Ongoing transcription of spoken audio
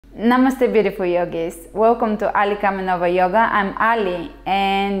Namaste, beautiful yogis. Welcome to Ali Kamenova Yoga. I'm Ali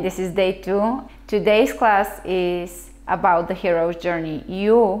and this is day 2. Today's class is about the hero's journey.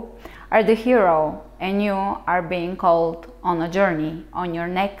 You are the hero and you are being called on a journey, on your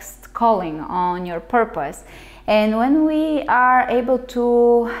next calling, on your purpose. And when we are able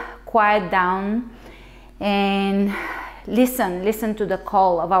to quiet down and listen to the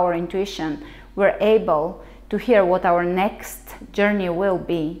call of our intuition, we're able to hear what our next journey will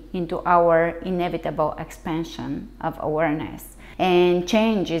be into our inevitable expansion of awareness. And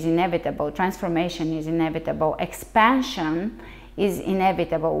change is inevitable, transformation is inevitable, expansion is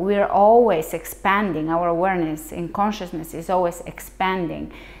inevitable. We're always expanding, our awareness and consciousness is always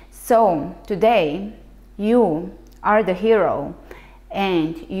expanding. So today you are the hero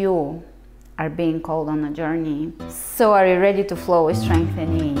and you are being called on a journey. So are you ready to flow with strength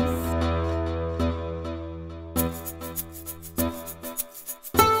and ease?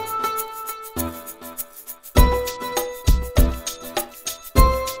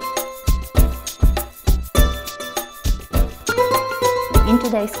 In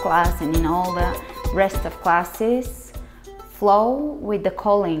today's class and in all the rest of classes, flow with the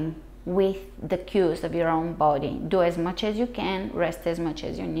calling, with the cues of your own body. Do as much as you can, rest as much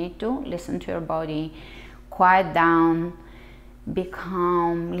as you need to, listen to your body, quiet down, be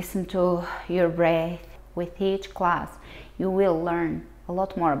calm, listen to your breath. With each class, you will learn a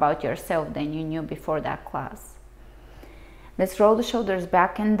lot more about yourself than you knew before that class. Let's roll the shoulders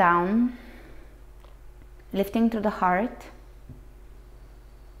back and down, lifting to the heart.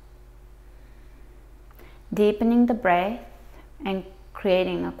 Deepening the breath and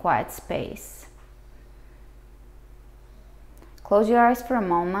creating a quiet space. Close your eyes for a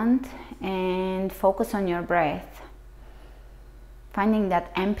moment and focus on your breath. Finding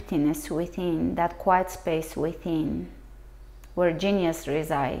that emptiness within, that quiet space within, where genius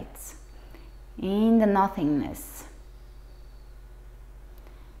resides. In the nothingness,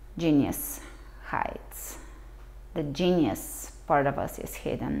 genius hides. The genius part of us is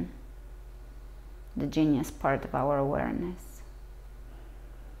hidden. The genius part of our awareness.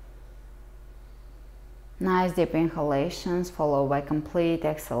 Nice deep inhalations followed by complete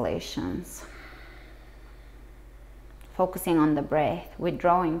exhalations. Focusing on the breath,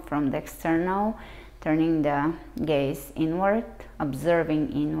 withdrawing from the external, turning the gaze inward,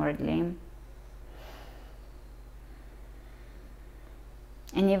 observing inwardly.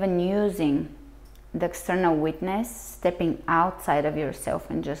 And even using the external witness, stepping outside of yourself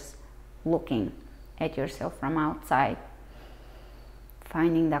and just looking at yourself from outside,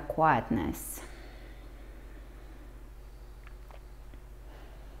 finding that quietness.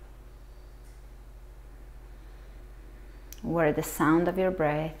 Where the sound of your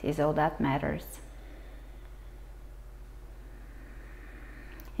breath is all that matters.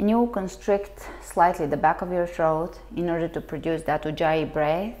 And you will constrict slightly the back of your throat in order to produce that ujjayi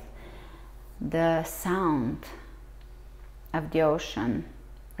breath, the sound of the ocean,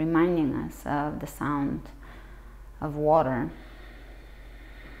 reminding us of the sound of water.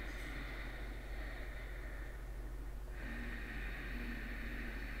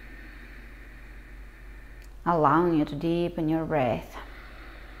 Allowing you to deepen your breath,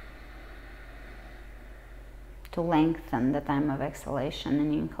 to lengthen the time of exhalation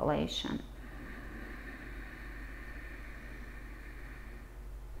and inhalation.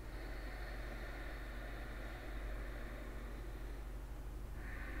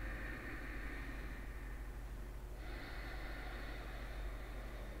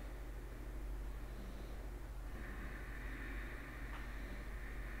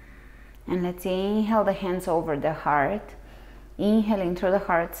 And let's inhale the hands over the heart, inhaling through the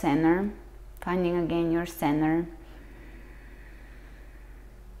heart center, finding again your center,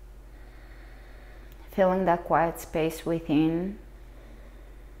 feeling that quiet space within,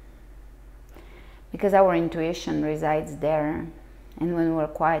 because our intuition resides there, and when we're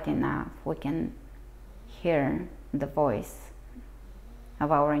quiet enough, we can hear the voice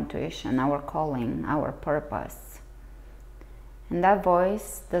of our intuition, our calling, our purpose. And that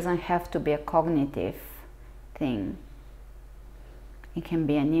voice doesn't have to be a cognitive thing. It can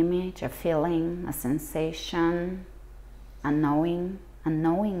be an image, a feeling, a sensation, a knowing, a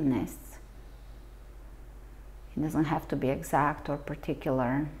knowingness. It doesn't have to be exact or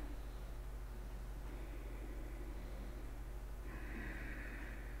particular.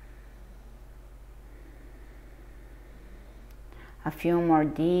 A few more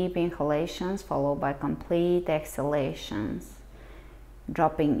deep inhalations followed by complete exhalations.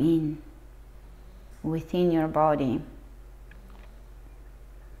 Dropping in within your body.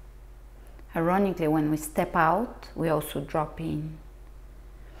 Ironically, when we step out, we also drop in.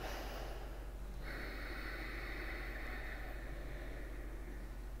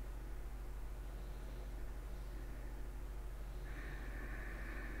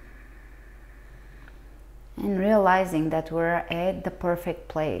 And realizing that we're at the perfect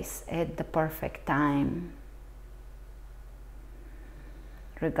place, at the perfect time,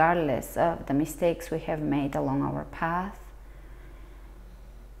 regardless of the mistakes we have made along our path,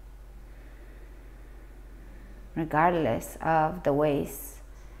 regardless of the ways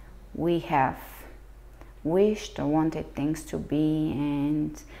we have wished or wanted things to be,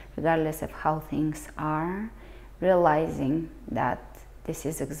 and regardless of how things are, realizing that this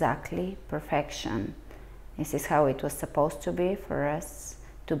is exactly perfection. This is how it was supposed to be for us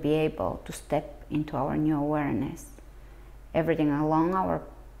to be able to step into our new awareness. Everything along our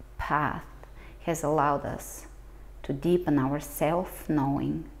path has allowed us to deepen our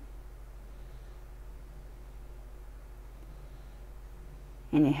self-knowing.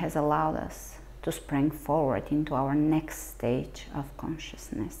 And it has allowed us to spring forward into our next stage of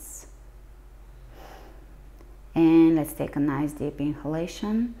consciousness. And let's take a nice deep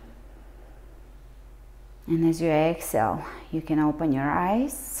inhalation. And as you exhale, you can open your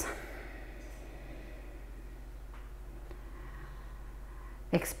eyes,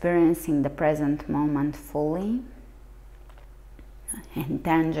 experiencing the present moment fully and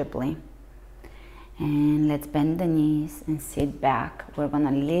tangibly. And let's bend the knees and sit back. We're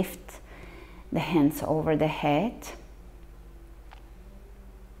gonna lift the hands over the head.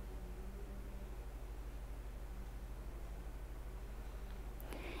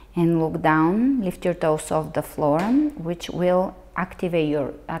 And look down, lift your toes off the floor, which will activate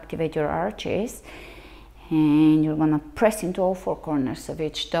your arches. And you're gonna press into all four corners of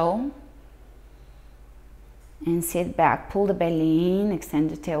each toe. And sit back, pull the belly in, extend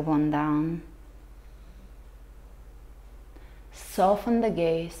the tailbone down. Soften the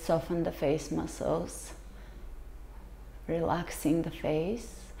gaze, soften the face muscles. Relaxing the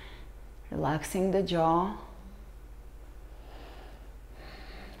face, relaxing the jaw.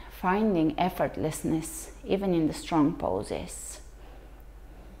 Finding effortlessness even in the strong poses.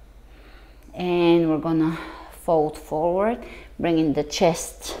 And we're gonna fold forward, bringing the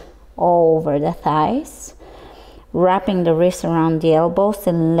chest over the thighs, wrapping the wrists around the elbows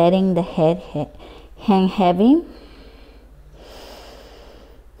and letting the head hang heavy.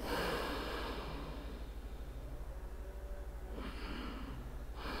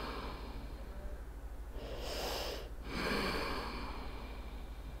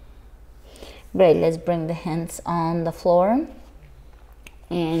 Great, let's bring the hands on the floor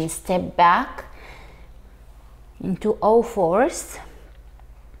and step back into all fours.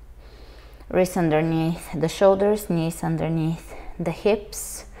 Wrists underneath the shoulders, knees underneath the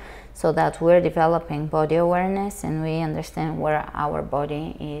hips, so that we're developing body awareness and we understand where our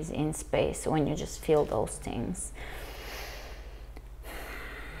body is in space when you just feel those things.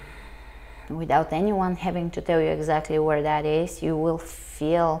 Without anyone having to tell you exactly where that is, you will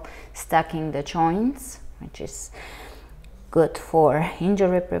feel stacking the joints, which is good for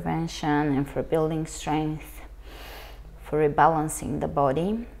injury prevention and for building strength, for rebalancing the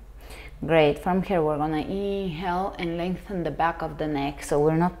body. Great, from here we're gonna inhale and lengthen the back of the neck. So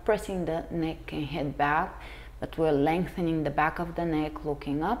we're not pressing the neck and head back, but we're lengthening the back of the neck,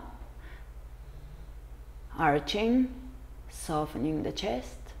 looking up, arching, softening the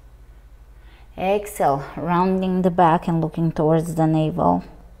chest. Exhale, rounding the back and looking towards the navel.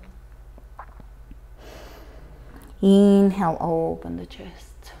 Inhale, open the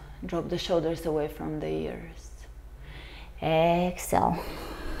chest. Drop the shoulders away from the ears. Exhale,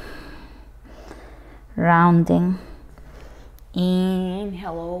 rounding.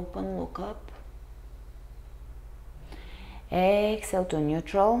 Inhale, open, look up. Exhale to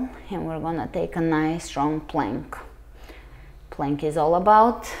neutral, and we're gonna take a nice strong plank. Plank is all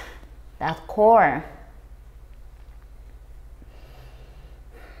about that core.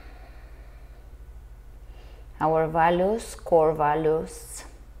 Our values, core values.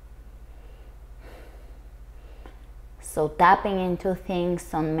 So tapping into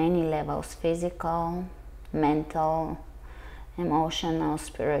things on many levels: physical, mental, emotional,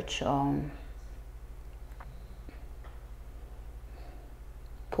 spiritual.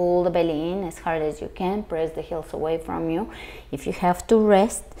 Pull the belly in as hard as you can, press the heels away from you. If you have to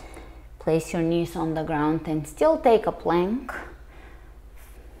rest, place your knees on the ground and still take a plank,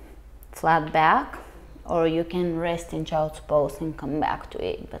 flat back, or you can rest in child's pose and come back to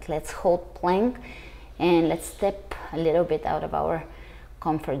it. But let's hold plank and let's step a little bit out of our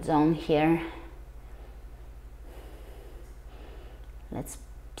comfort zone here. Let's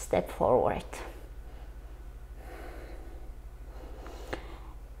step forward.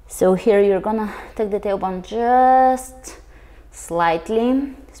 So here you're gonna take the tailbone just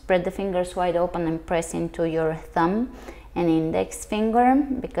slightly, spread the fingers wide open and press into your thumb and index finger,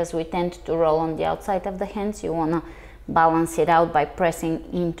 because we tend to roll on the outside of the hands. You want to balance it out by pressing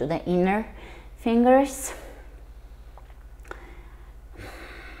into the inner fingers.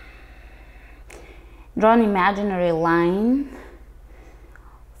 Draw an imaginary line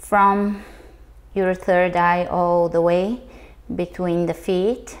from your third eye all the way between the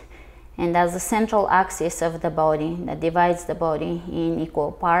feet, and as the central axis of the body that divides the body in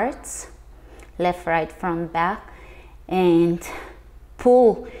equal parts, left, right, front, back, and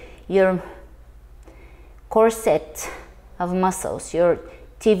pull your corset of muscles, your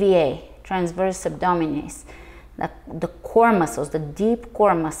TVA, transverse abdominis, the core muscles, the deep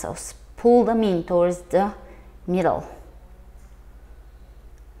core muscles, pull them in towards the middle,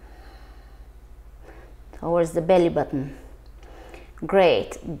 towards the belly button.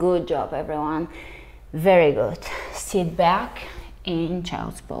 Great, good job everyone, very good. Sit back in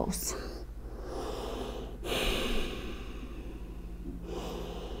child's pose.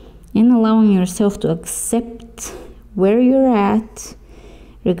 And allowing yourself to accept where you're at,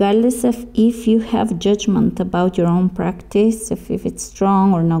 regardless of if you have judgment about your own practice, if it's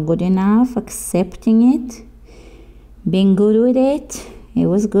strong or not good enough, accepting it, being good with it. It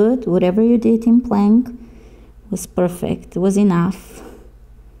was good. Whatever you did in plank was perfect. It was enough.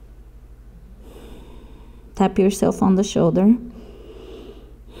 Tap yourself on the shoulder.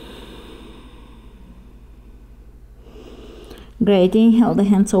 Great. Inhale the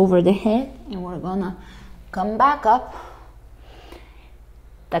hands over the head, and we're gonna come back up.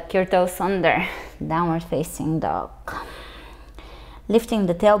 Tuck your toes under, downward facing dog. Lifting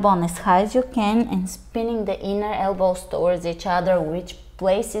the tailbone as high as you can and spinning the inner elbows towards each other, which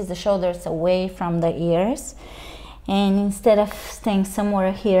places the shoulders away from the ears. And instead of staying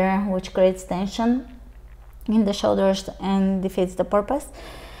somewhere here, which creates tension in the shoulders and defeats the purpose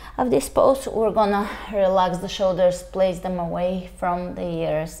of this pose, we're gonna relax the shoulders, place them away from the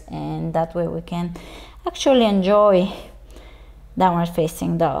ears, and that way we can actually enjoy downward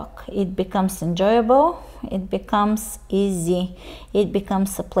facing dog. It becomes enjoyable, it becomes easy, it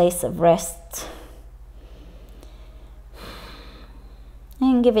becomes a place of rest.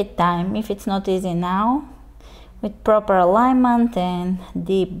 And give it time. If it's not easy now, with proper alignment and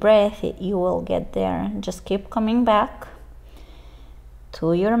deep breath, you will get there. Just keep coming back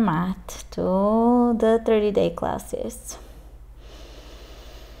to your mat, to the 30-day classes.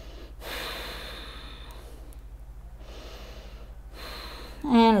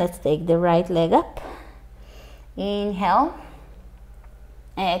 And let's take the right leg up. Inhale.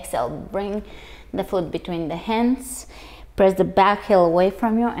 Exhale. Bring the foot between the hands. Press the back heel away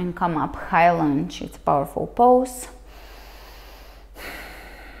from you and come up. High lunge. It's a powerful pose.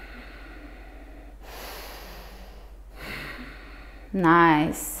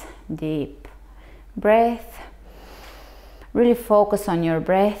 Nice. Deep breath. Really focus on your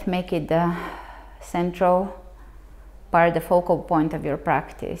breath. Make it the central part, the focal point of your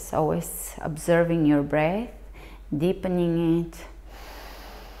practice. Always observing your breath, deepening it,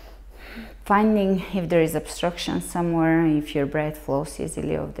 finding if there is obstruction somewhere, if your breath flows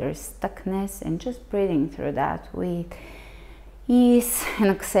easily, or if there is stuckness, and just breathing through that with ease and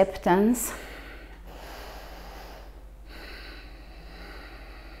acceptance.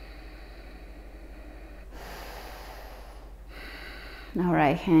 All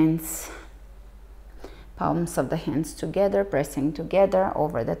right, hands, palms of the hands together, pressing together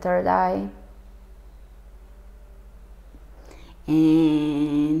over the third eye.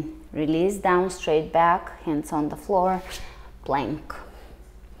 And release down, straight back, hands on the floor, plank.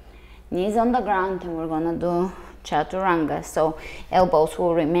 Knees on the ground, and we're gonna do chaturanga. So elbows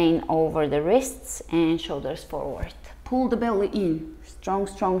will remain over the wrists and shoulders forward. Pull the belly in, strong,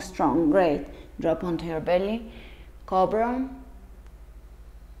 strong, strong, great. Drop onto your belly, cobra.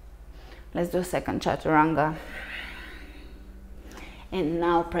 Let's do second chaturanga. And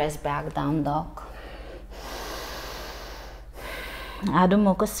now press back, down dog. Adho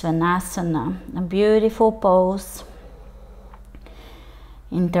Mukha Svanasana, a beautiful pose,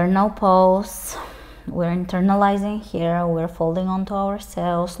 internal pose. We're internalizing here, we're folding onto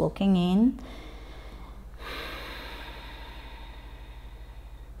ourselves, looking in.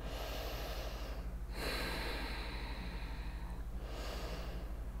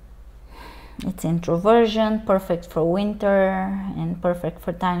 It's introversion, perfect for winter and perfect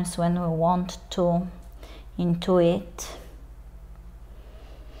for times when we want to intuit,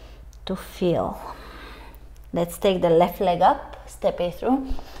 to feel. Let's take the left leg up, step it through,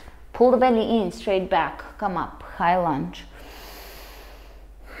 pull the belly in, straight back, come up, high lunge.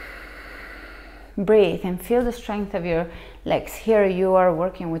 Breathe and feel the strength of your legs. Here you are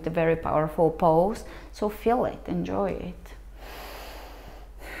working with a very powerful pose, so feel it, enjoy it.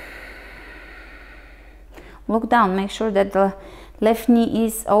 Look down, make sure that the left knee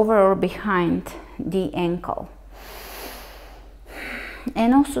is over or behind the ankle.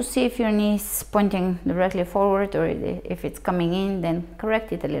 And also see if your knee is pointing directly forward, or if it's coming in, then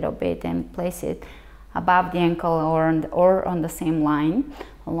correct it a little bit and place it above the ankle or on the same line,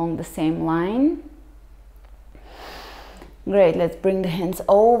 along the same line. Great, let's bring the hands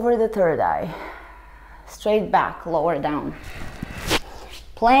over the third eye. Straight back, lower down.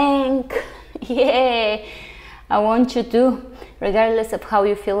 Plank, yay! I want you to, regardless of how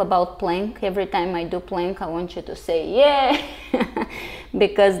you feel about plank, every time I do plank, I want you to say, yeah,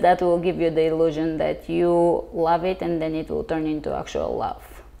 because that will give you the illusion that you love it, and then it will turn into actual love.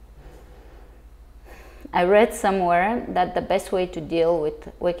 I read somewhere that the best way to deal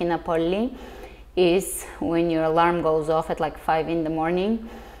with waking up early is when your alarm goes off at like 5 in the morning,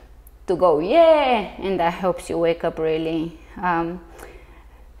 to go, yeah, and that helps you wake up really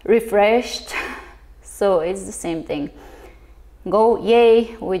refreshed. So it's the same thing. Go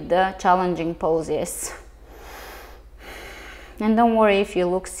yay with the challenging poses. And don't worry if you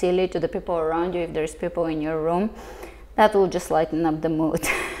look silly to the people around you, if there's people in your room, that will just lighten up the mood.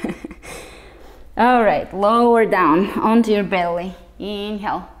 All right, lower down onto your belly.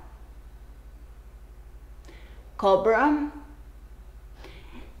 Inhale. Cobra.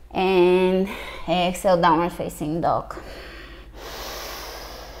 And exhale, downward facing dog.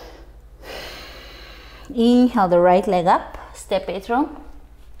 Inhale the right leg up, step it through,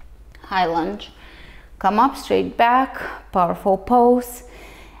 high lunge. Come up, straight back, powerful pose.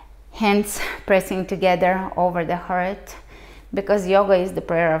 Hands pressing together over the heart. Because yoga is the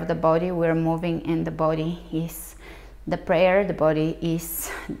prayer of the body, we're moving and the body is the prayer. The body is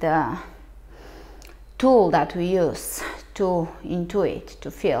the tool that we use to intuit,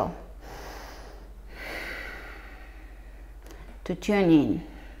 to feel, to tune in.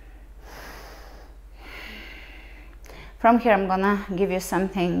 From here, I'm gonna give you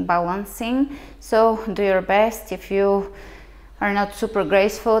something balancing, so do your best. If you are not super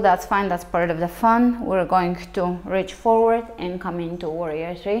graceful, that's fine, that's part of the fun. We're going to reach forward and come into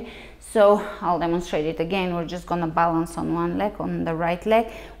warrior 3. So I'll demonstrate it again. We're just gonna balance on one leg, on the right leg.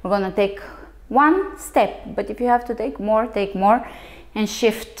 We're gonna take one step, but if you have to take more, and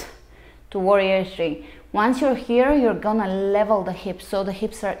shift to warrior 3. Once you're here, you're gonna level the hips, so the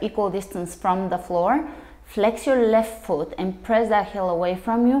hips are equal distance from the floor. Flex your left foot and press that heel away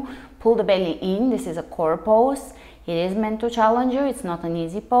from you. Pull the belly in. This is a core pose. It is meant to challenge you. It's not an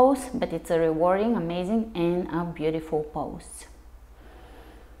easy pose, but it's a rewarding, amazing, and a beautiful pose.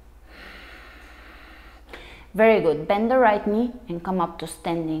 Very good. Bend the right knee and come up to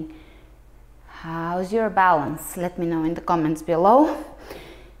standing. How's your balance? Let me know in the comments below.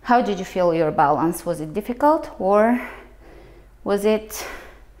 How did you feel your balance? Was it difficult or was it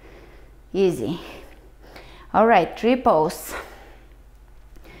easy? All right, tree pose.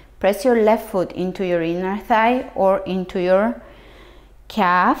 Press your left foot into your inner thigh or into your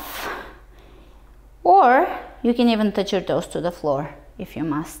calf, or you can even touch your toes to the floor if you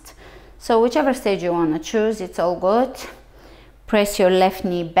must. So whichever stage you want to choose, it's all good. Press your left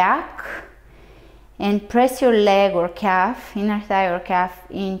knee back and press your leg or calf, inner thigh or calf,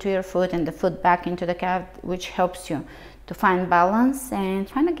 into your foot and the foot back into the calf, which helps you to find balance and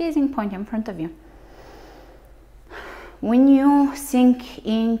find a gazing point in front of you. When you sink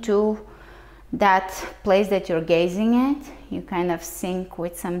into that place that you're gazing at, you kind of sink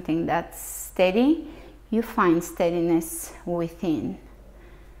with something that's steady, you find steadiness within.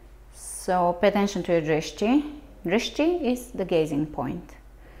 So pay attention to your drishti. Drishti is the gazing point.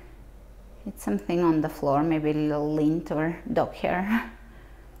 It's something on the floor, maybe a little lint or dog hair.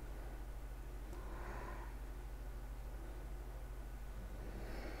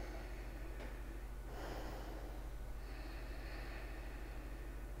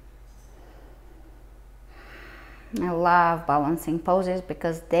 I love balancing poses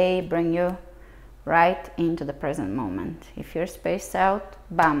because they bring you right into the present moment. If you're spaced out,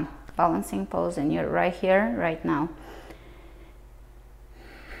 bam, balancing pose, and you're right here, right now.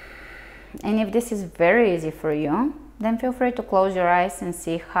 And if this is very easy for you, then feel free to close your eyes and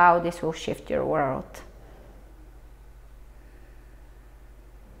see how this will shift your world.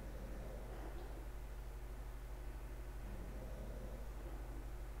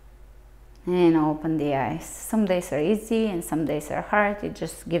 And open the eyes. Some days are easy and some days are hard. It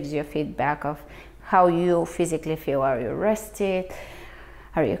just gives you a feedback of how you physically feel. Are you rested?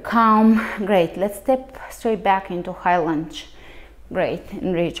 Are you calm? Great. Let's step straight back into high lunge. Great.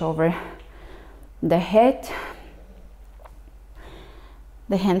 And reach over the head.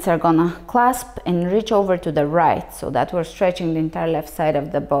 The hands are gonna clasp and reach over to the right so that we're stretching the entire left side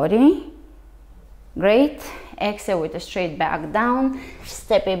of the body. Great. Exhale with a straight back down.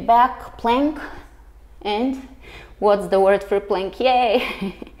 Step it back, plank. And what's the word for plank?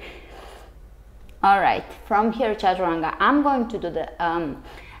 Yay! All right, from here, chaturanga. I'm going to do the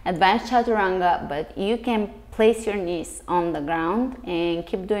advanced chaturanga, but you can place your knees on the ground and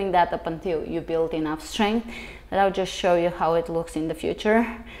keep doing that up until you build enough strength. But I'll just show you how it looks in the future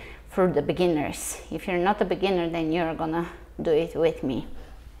for the beginners. If you're not a beginner, then you're gonna do it with me.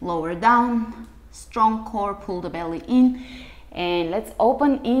 Lower down, strong core, pull the belly in, and let's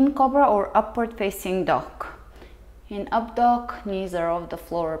open in cobra or upward facing dog. In up dog, knees are off the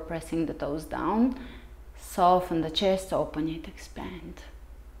floor, pressing the toes down. Soften the chest, open it, expand.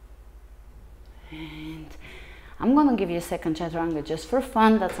 And I'm gonna give you a second chaturanga just for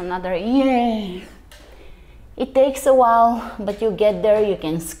fun. That's another yay. It takes a while, but you get there. You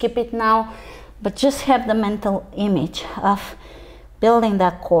can skip it now, but just have the mental image of building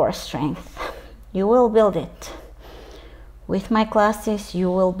that core strength. You will build it. With my classes,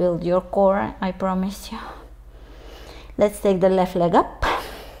 you will build your core, I promise you. Let's take the left leg up.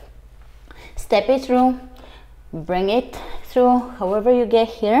 Step it through, bring it through, however you get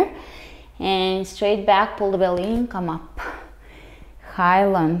here. And straight back, pull the belly in, come up. High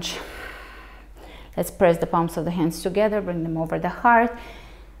lunge. Let's press the palms of the hands together, bring them over the heart.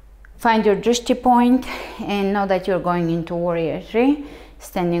 Find your drishti point and know that you're going into warrior 3,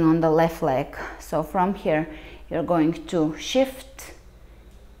 standing on the left leg. So from here, you're going to shift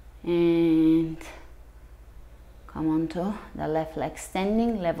and come onto the left leg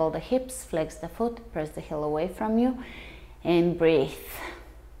standing, level the hips, flex the foot, press the heel away from you, and breathe.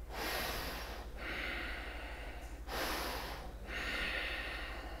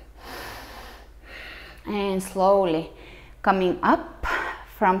 And slowly coming up.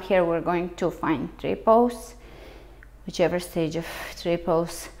 From here, we're going to find tree pose, whichever stage of tree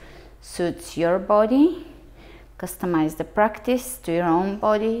pose suits your body. Customize the practice to your own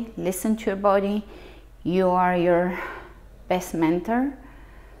body. Listen to your body. You are your best mentor.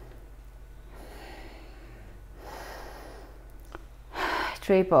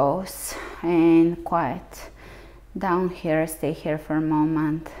 Tree pose and quiet. Down here, stay here for a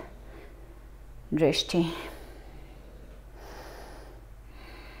moment. Drishti.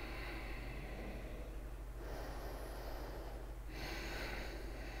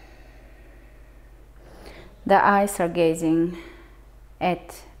 The eyes are gazing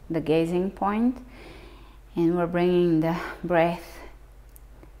at the gazing point, and we're bringing the breath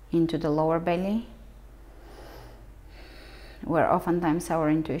into the lower belly, where oftentimes our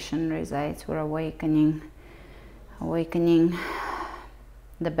intuition resides. We're awakening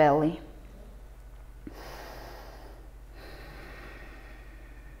the belly.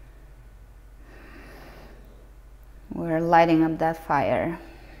 We're lighting up that fire.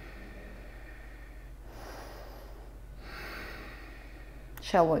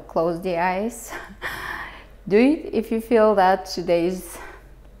 Shall we close the eyes? Do it if you feel that today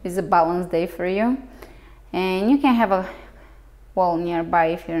is a balanced day for you. And you can have a wall nearby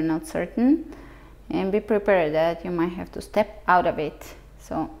if you're not certain. And be prepared that you might have to step out of it.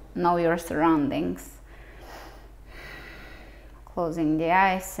 So know your surroundings. Closing the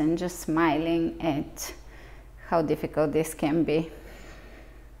eyes and just smiling at how difficult this can be.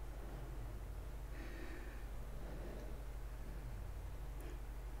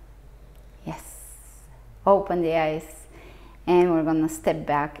 Yes. Open the eyes and we're gonna step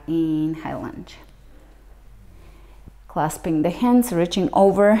back in high lunge. Clasping the hands, reaching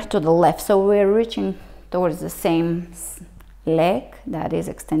over to the left. So we're reaching towards the same leg that is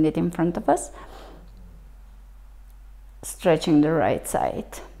extended in front of us. Stretching the right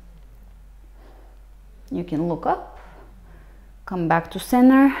side. You can look up, come back to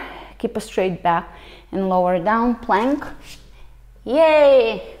center, keep a straight back and lower down, plank.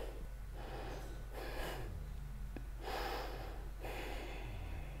 Yay!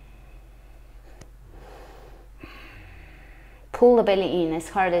 Pull the belly in as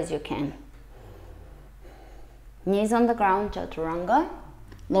hard as you can. Knees on the ground, chaturanga.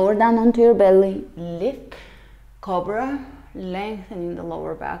 Lower down onto your belly, lift, cobra, lengthening the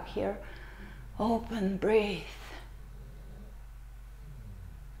lower back here. Open, breathe.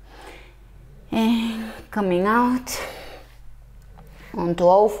 And coming out onto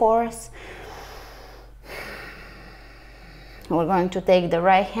all fours. We're going to take the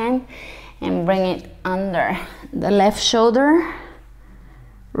right hand and bring it under the left shoulder.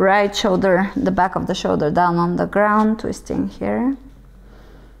 Right shoulder, the back of the shoulder down on the ground, twisting here.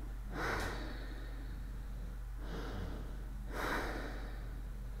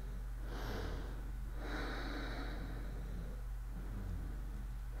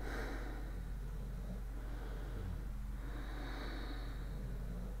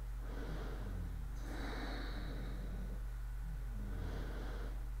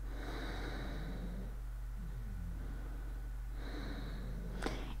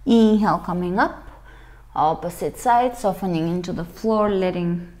 Inhale, coming up, opposite side, softening into the floor,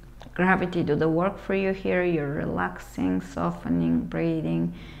 letting gravity do the work for you here. You're relaxing, softening,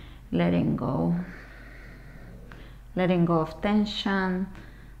 breathing, letting go of tension,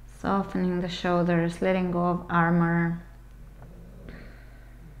 softening the shoulders, letting go of armor.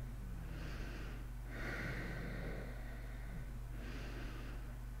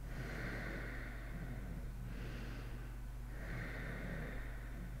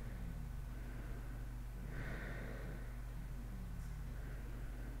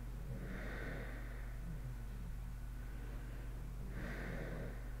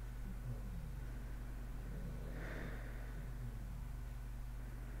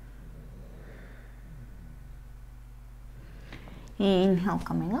 Inhale,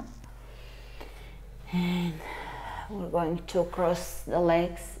 coming up, and we're going to cross the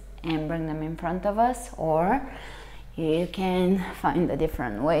legs and bring them in front of us, or you can find a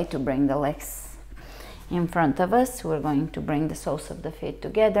different way to bring the legs in front of us. We're going to bring the soles of the feet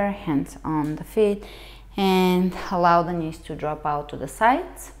together, hands on the feet, and allow the knees to drop out to the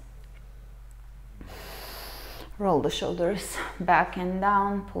sides. Roll the shoulders back and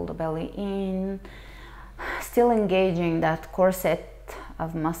down, pull the belly in, still engaging that core set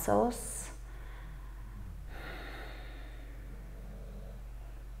of muscles.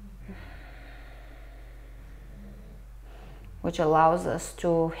 Which allows us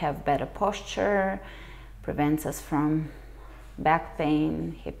to have better posture, prevents us from back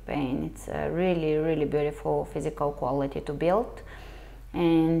pain, hip pain. It's a really, really beautiful physical quality to build.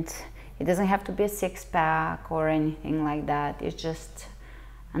 And it doesn't have to be a six-pack or anything like that. It's just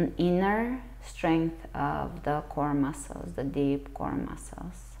an inner strength of the core muscles, the deep core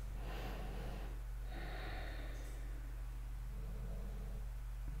muscles.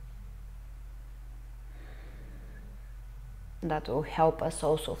 That will help us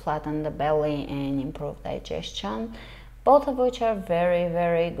also flatten the belly and improve digestion, both of which are very,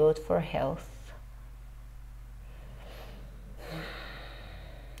 very good for health.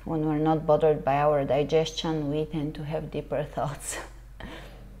 When we're not bothered by our digestion, we tend to have deeper thoughts.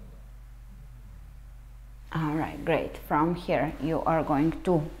 All right, great. From here, you are going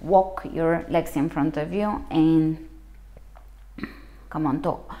to walk your legs in front of you and come on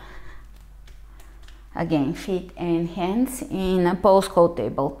to, again, feet and hands in a pose called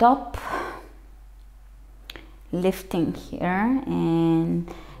tabletop. Lifting here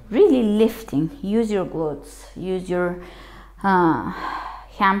and really lifting. Use your glutes, use your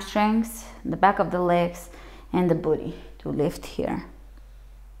hamstrings, the back of the legs, and the booty to lift here.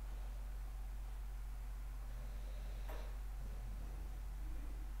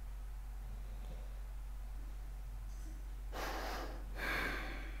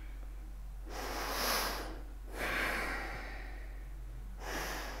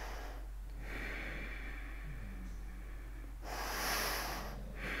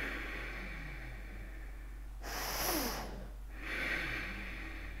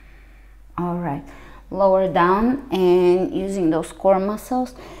 All right, lower down and using those core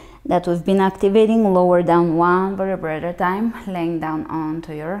muscles that we've been activating, lower down one vertebra at a time, laying down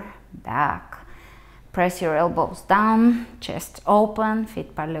onto your back. Press your elbows down, chest open,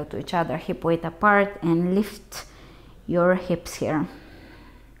 feet parallel to each other, hip width apart, and lift your hips here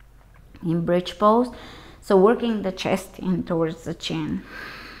in bridge pose. So working the chest in towards the chin.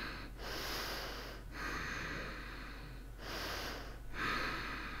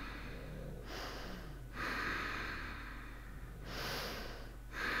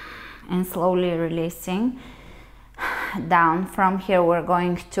 And slowly releasing down. From here, we're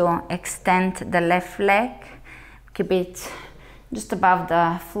going to extend the left leg, keep it just above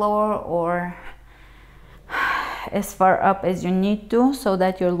the floor or as far up as you need to, so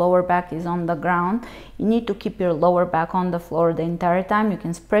that your lower back is on the ground. You need to keep your lower back on the floor the entire time. You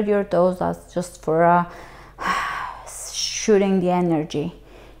can spread your toes, that's just for shooting the energy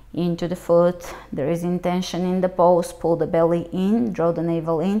into the foot. There is intention in the pose. Pull the belly in, draw the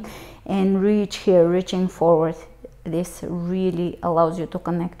navel in, and reach here, reaching forward. This really allows you to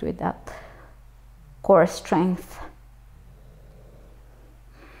connect with that core strength.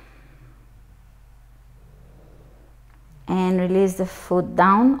 And release the foot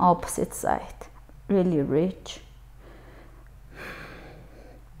down, opposite side. Really reach.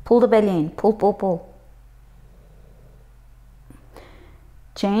 Pull the belly in, pull, pull, pull.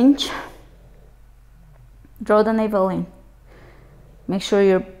 Change. Draw the navel in. Make sure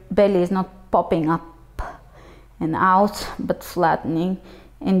your belly is not popping up and out, but flattening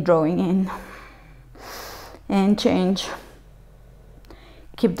and drawing in. And change.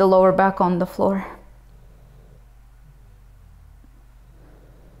 Keep the lower back on the floor.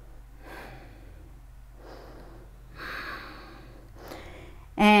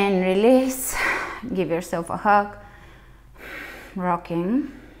 And release. Give yourself a hug.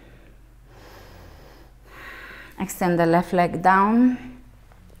 Rocking. Extend the left leg down.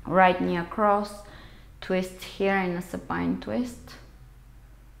 Right knee across. Twist here in a supine twist.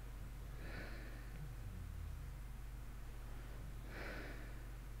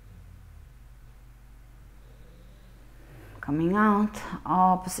 Coming out,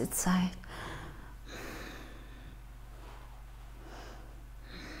 opposite side.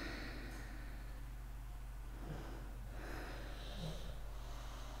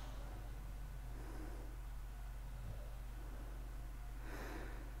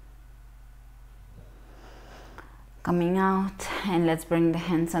 Coming out, and let's bring the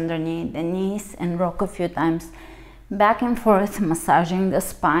hands underneath the knees and rock a few times back and forth, massaging the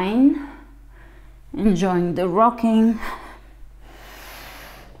spine, enjoying the rocking.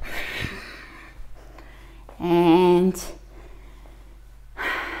 And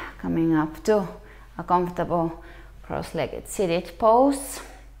coming up to a comfortable cross-legged seated pose.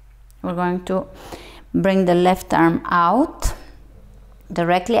 We're going to bring the left arm out,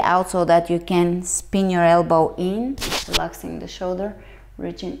 directly out, so that you can spin your elbow in, relaxing the shoulder,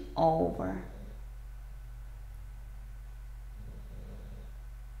 reaching over.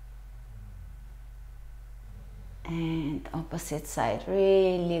 And opposite side,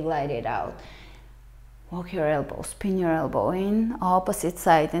 really glide it out. Walk your elbow, spin your elbow in, opposite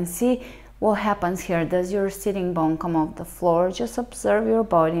side, and see what happens here. Does your sitting bone come off the floor? Just observe your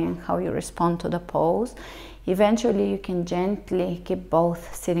body and how you respond to the pose. Eventually you can gently keep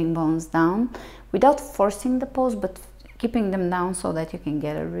both sitting bones down without forcing the pose, but keeping them down so that you can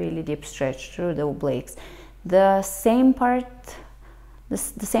get a really deep stretch through the obliques. The same part, the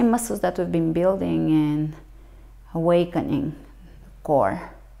same muscles that we've been building and awakening the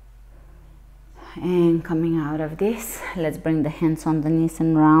core. And coming out of this, let's bring the hands on the knees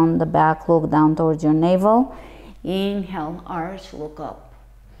and round the back, look down towards your navel. Inhale, arch, look up,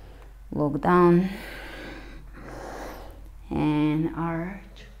 look down, and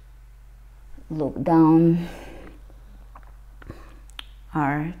arch, look down,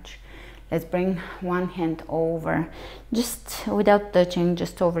 arch. Let's bring one hand over, just without touching,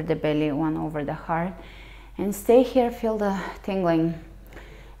 just over the belly, one over the heart, and stay here. Feel the tingling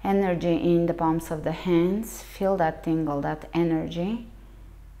energy in the palms of the hands. Feel that tingle, that energy,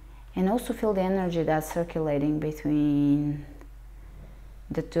 and also feel the energy that's circulating between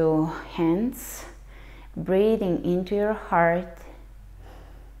the two hands. Breathing into your heart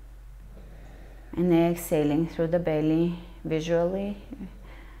and exhaling through the belly visually,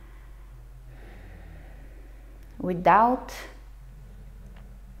 without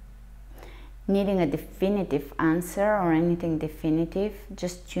needing a definitive answer or anything definitive,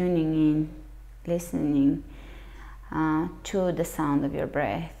 just tuning in, listening to the sound of your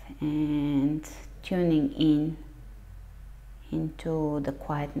breath and tuning in into the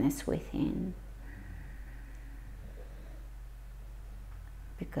quietness within.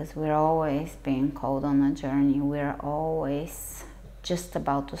 Because we're always being called on a journey, we're always just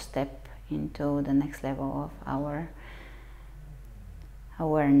about to step into the next level of our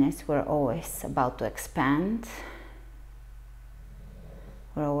awareness. We're always about to expand.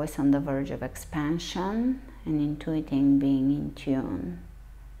 We're always on the verge of expansion, and intuiting, being in tune,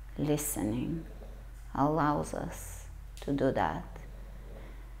 listening allows us to do that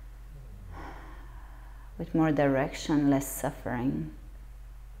with more direction, less suffering.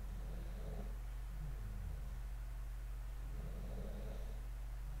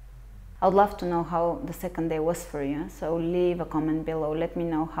 I would love to know how the second day was for you, so leave a comment below. Let me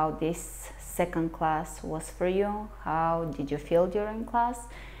know how this second class was for you. How did you feel during class?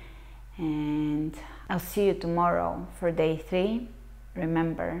 And I'll see you tomorrow for day 3.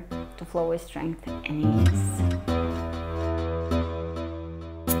 Remember to flow with strength and ease.